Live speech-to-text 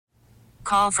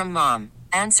Call from mom.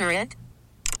 Answer it.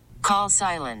 Call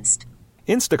silenced.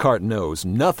 Instacart knows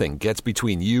nothing gets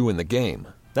between you and the game.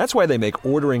 That's why they make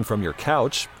ordering from your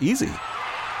couch easy.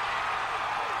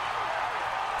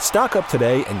 Stock up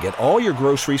today and get all your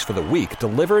groceries for the week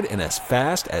delivered in as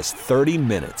fast as 30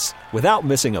 minutes without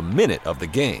missing a minute of the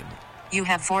game. You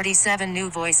have 47 new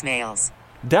voicemails.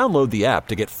 Download the app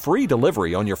to get free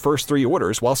delivery on your first 3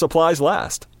 orders while supplies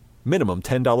last. Minimum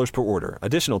 $10 per order.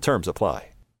 Additional terms apply.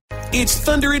 It's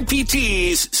Thunder and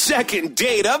PT's Second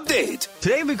Date Update.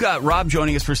 Today we've got Rob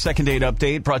joining us for Second Date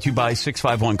Update, brought to you by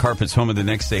 651 Carpets, home of the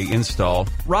next day install.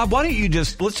 Rob, why don't you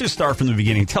let's just start from the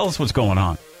beginning. Tell us what's going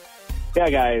on. Yeah,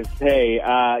 guys. Hey,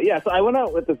 so I went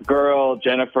out with this girl,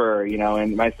 Jennifer,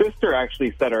 and my sister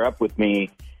actually set her up with me.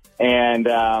 And,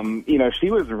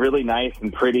 she was really nice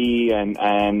and pretty.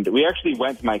 And we actually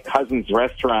went to my cousin's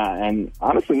restaurant. And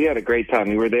honestly, we had a great time.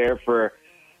 We were there for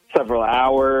several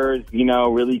hours,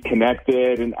 really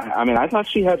connected. And I thought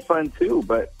she had fun too,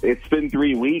 but it's been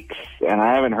 3 weeks and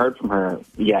I haven't heard from her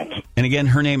yet. And again,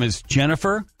 her name is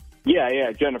Jennifer?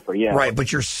 Yeah, Jennifer, yeah. Right,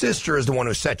 but your sister is the one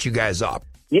who set you guys up.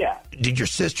 Yeah. Did your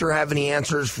sister have any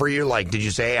answers for you? Like, did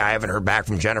you say, I haven't heard back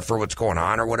from Jennifer, what's going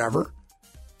on or whatever?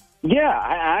 Yeah,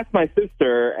 I asked my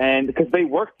sister, and because they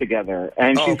work together,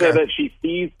 and she said that she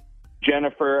sees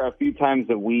Jennifer a few times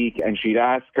a week, and she'd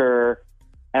ask her.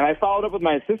 And I followed up with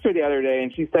my sister the other day,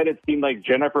 and she said it seemed like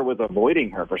Jennifer was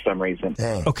avoiding her for some reason.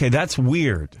 Dang. Okay, that's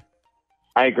weird.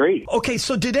 I agree. Okay,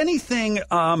 so did anything,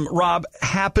 Rob,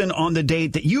 happen on the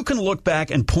date that you can look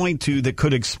back and point to that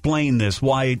could explain this,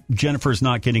 why Jennifer's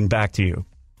not getting back to you?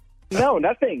 No,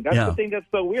 nothing. That's the thing that's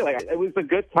so weird. Like, it was a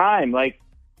good time. Like,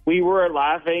 we were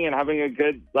laughing and having a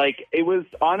good, it was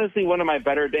honestly one of my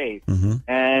better days. Mm-hmm.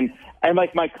 And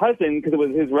my cousin, because it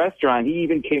was his restaurant, he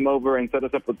even came over and set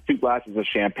us up with 2 glasses of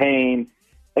champagne.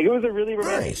 It was a really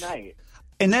romantic night.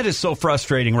 And that is so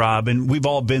frustrating, Rob, and we've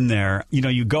all been there.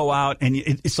 You go out and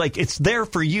it's like it's there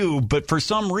for you, but for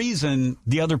some reason,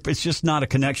 it's just not a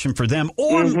connection for them.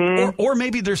 Or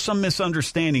maybe there's some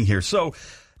misunderstanding here. So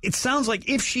it sounds like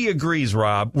if she agrees,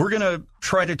 Rob, we're going to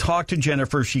try to talk to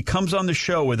Jennifer. She comes on the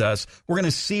show with us. We're going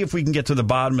to see if we can get to the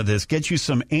bottom of this, get you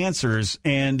some answers,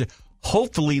 and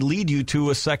hopefully lead you to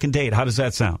a second date. How does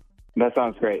that sound? That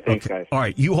sounds great. Thanks, guys. All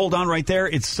right. You hold on right there.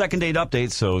 It's Second Date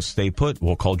Update, so stay put.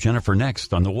 We'll call Jennifer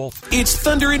next on The Wolf. It's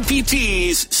Thunder and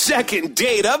PT's Second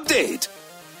Date Update.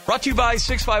 Brought to you by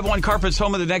 651 Carpets,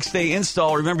 home of the next day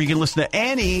install. Remember, you can listen to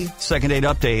any Second Date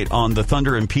Update on the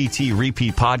Thunder and PT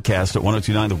repeat podcast at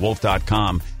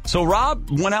 1029thewolf.com. So Rob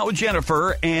went out with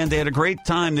Jennifer, and they had a great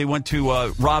time. They went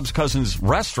to Rob's cousin's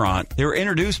restaurant. They were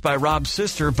introduced by Rob's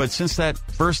sister, but since that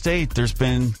first date, there's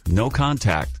been no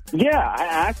contact. Yeah, I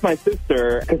asked my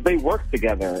sister, because they work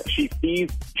together. She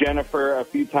sees Jennifer a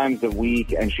few times a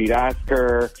week, and she'd ask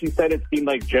her. She said it seemed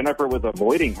like Jennifer was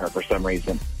avoiding her for some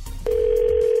reason.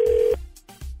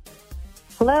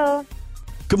 Hello.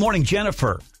 Good morning,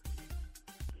 Jennifer.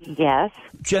 Yes.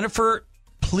 Jennifer,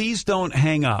 please don't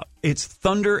hang up. It's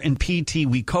Thunder and PT.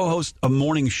 We co-host a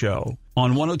morning show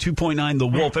on 102.9 The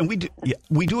Wolf, and we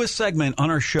do a segment on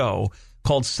our show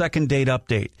called Second Date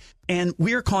Update. And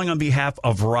we are calling on behalf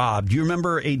of Rob. Do you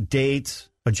remember a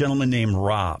gentleman named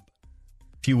Rob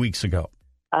a few weeks ago?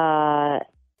 Yeah.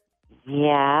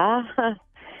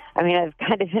 I've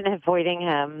kind of been avoiding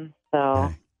him, so...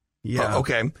 Okay. Yeah.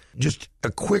 Okay. Just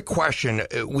a quick question.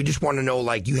 We just want to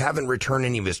know, you haven't returned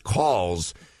any of his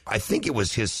calls. I think it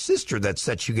was his sister that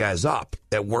set you guys up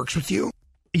that works with you.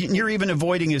 You're even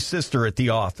avoiding his sister at the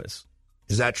office.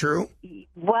 Is that true?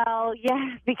 Well,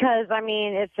 yeah, because,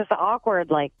 it's just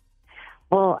awkward.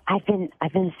 I've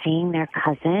been seeing their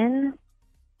cousin,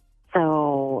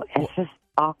 so it's just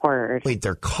awkward. Wait,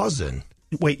 their cousin?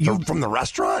 Wait, from the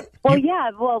restaurant? Well,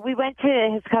 yeah. Well, we went to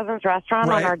his cousin's restaurant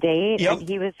on our date, Yep. and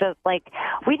he was just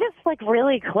we just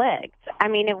really clicked.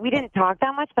 We didn't talk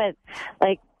that much, but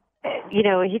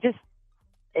he just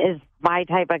is my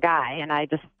type of guy, and I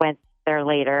just went there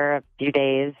later, a few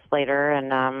days later,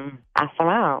 and asked him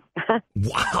out.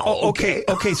 Wow. Okay.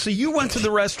 So you went to the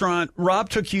restaurant. Rob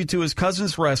took you to his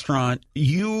cousin's restaurant.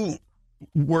 You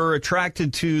were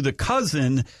attracted to the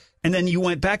cousin. And then you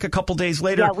went back a couple days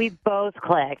later. Yeah, we both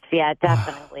clicked. Yeah,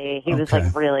 definitely. He was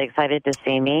really excited to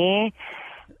see me.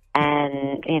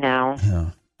 And, Yeah.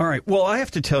 All right. Well, I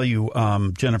have to tell you,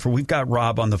 Jennifer, we've got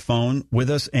Rob on the phone with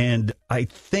us, and I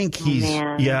think he's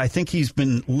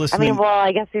been listening.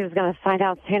 I guess he was going to find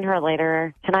out sooner or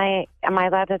later. Am I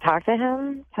allowed to talk to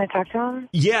him? Can I talk to him?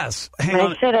 Yes. Hang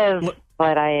on. I should have,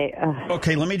 but I...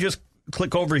 Okay, let me just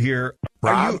click over here.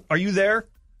 Rob? Are you there?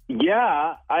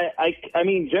 Yeah,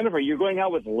 Jennifer, you're going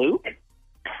out with Luke?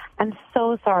 I'm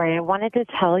so sorry. I wanted to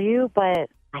tell you, but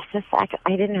I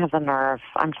didn't have the nerve.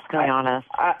 I'm just going to be honest.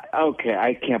 Okay,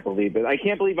 I can't believe it. I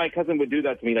can't believe my cousin would do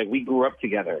that to me. Like, we grew up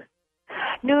together.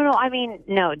 No, I mean,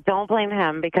 no, don't blame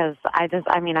him because I just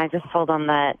told him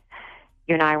that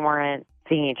you and I weren't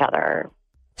seeing each other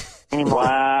anymore.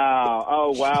 Wow.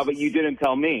 Oh, wow, but you didn't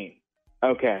tell me.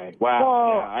 Okay. Wow.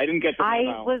 Well, yeah, I didn't get the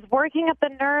memo. I was working up the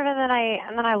nerve,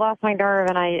 and then I lost my nerve,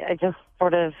 and I just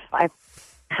I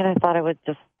kind of thought it would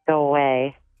just go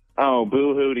away. Oh,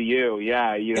 boo-hoo to you.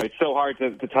 Yeah, it's so hard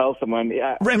to tell someone.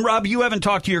 Yeah. And Rob, you haven't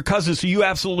talked to your cousin, so you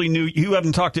absolutely knew. You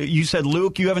haven't talked to, you said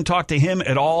Luke, you haven't talked to him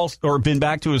at all or been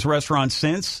back to his restaurant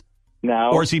since?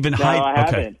 No. Or has he been hiding? I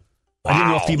haven't. I didn't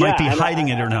know if he might be hiding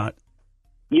it or not.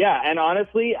 Yeah, and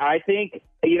honestly, I think,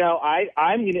 it's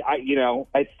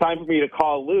time for me to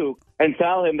call Luke and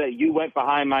tell him that you went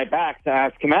behind my back to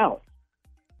ask him out.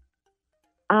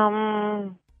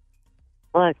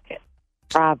 Look,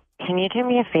 Rob, can you do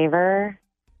me a favor,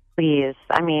 please?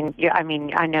 I mean, I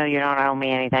know you don't owe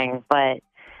me anything, but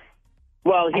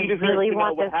well, he I really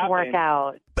want this to work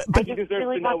out. But he deserves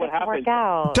to know what happened.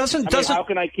 How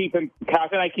can I keep him? How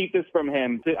can I keep this from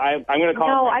him? I'm going to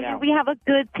call him right now. We have a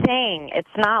good thing. It's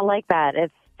not like that.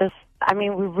 It's just, we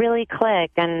really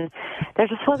click, and there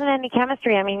just wasn't any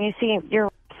chemistry. I mean, you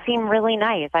seem really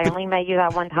nice. I only met you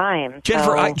that one time.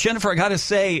 Jennifer, I got to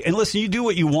say, and listen, you do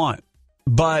what you want,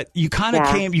 but you kind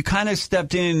of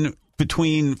stepped in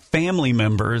between family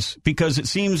members because it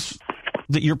seems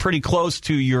that you're pretty close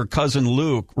to your cousin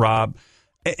Luke, Rob.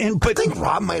 But I think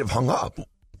Rob might have hung up.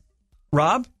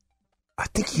 Rob? I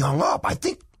think he hung up. I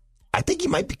think he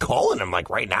might be calling him like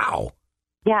right now.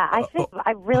 Yeah, I think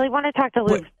I really want to talk to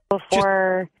Luke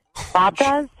before Bob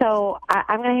does, so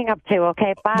I'm going to hang up too,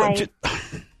 okay? Bye.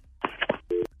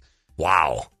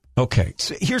 Wow. Okay,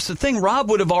 so here's the thing. Rob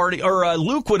would have already, or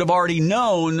Luke would have already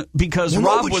known because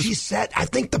Rob was... she said, I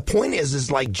think the point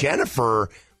is like Jennifer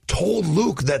told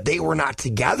Luke that they were not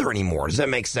together anymore. Does that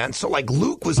make sense? So like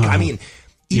Luke was, even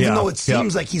though it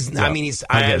seems like he's,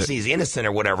 he's innocent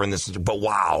or whatever in this, but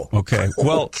wow. Okay.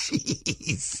 Well,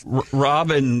 jeez.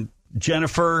 Rob and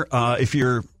Jennifer, if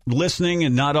you're listening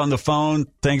and not on the phone,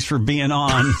 thanks for being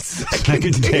on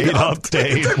Second Date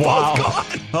Update. Wow.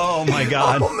 Oh, my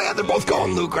God. Oh, man, they're both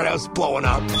calling Luke right now. It's blowing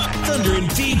up. Thunder and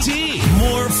PT.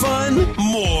 More fun,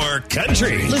 more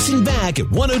country. Listen back at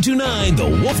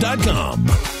 1029thewolf.com.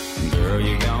 Girl,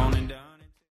 you gone and done it.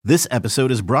 This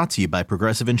episode is brought to you by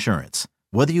Progressive Insurance.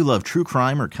 Whether you love true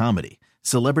crime or comedy,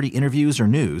 celebrity interviews or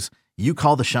news, you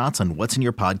call the shots on what's in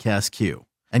your podcast queue.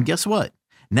 And guess what?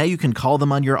 Now you can call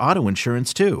them on your auto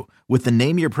insurance, too, with the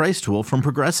Name Your Price tool from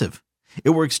Progressive. It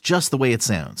works just the way it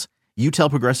sounds. You tell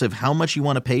Progressive how much you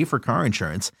want to pay for car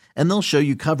insurance, and they'll show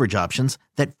you coverage options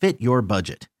that fit your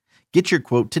budget. Get your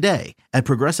quote today at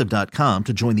Progressive.com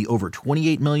to join the over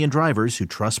 28 million drivers who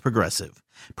trust Progressive.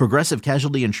 Progressive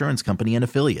Casualty Insurance Company and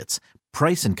Affiliates.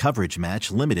 Price and coverage match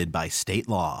limited by state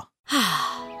law.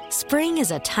 Spring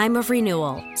is a time of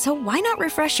renewal, so why not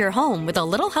refresh your home with a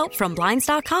little help from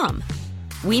Blinds.com?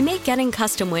 We make getting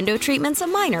custom window treatments a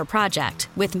minor project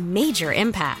with major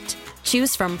impact.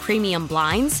 Choose from premium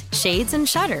blinds, shades, and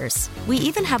shutters. We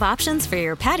even have options for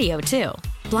your patio, too.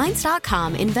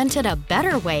 Blinds.com invented a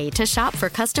better way to shop for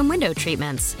custom window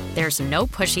treatments. There's no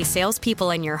pushy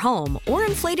salespeople in your home or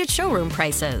inflated showroom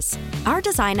prices. Our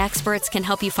design experts can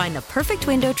help you find the perfect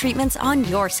window treatments on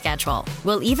your schedule.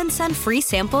 We'll even send free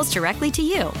samples directly to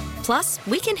you. Plus,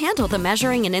 we can handle the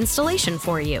measuring and installation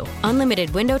for you.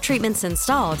 Unlimited window treatments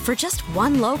installed for just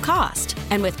one low cost.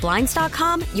 And with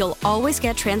Blinds.com, you'll always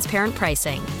get transparent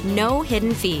pricing. No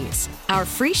hidden fees. Our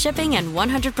free shipping and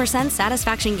 100%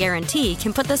 satisfaction guarantee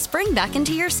can put the spring back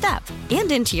into your step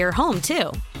and into your home,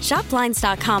 too. Shop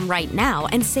Blinds.com right now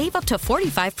and save up to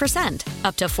 45%.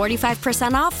 Up to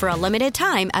 45% off for a limited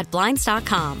time at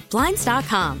Blinds.com.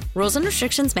 Blinds.com. Rules and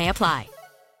restrictions may apply.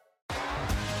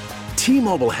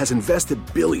 T-Mobile has invested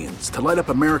billions to light up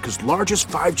America's largest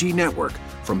 5G network,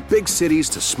 from big cities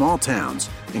to small towns,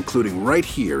 including right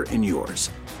here in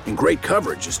yours. And great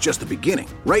coverage is just the beginning.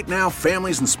 Right now,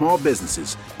 families and small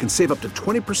businesses can save up to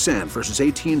 20% versus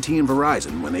AT&T and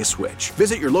Verizon when they switch.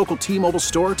 Visit your local T-Mobile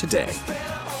store today.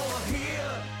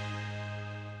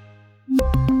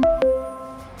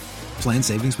 Plan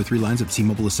savings with 3 lines of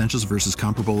T-Mobile Essentials versus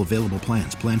comparable available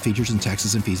plans. Plan features and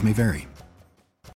taxes and fees may vary.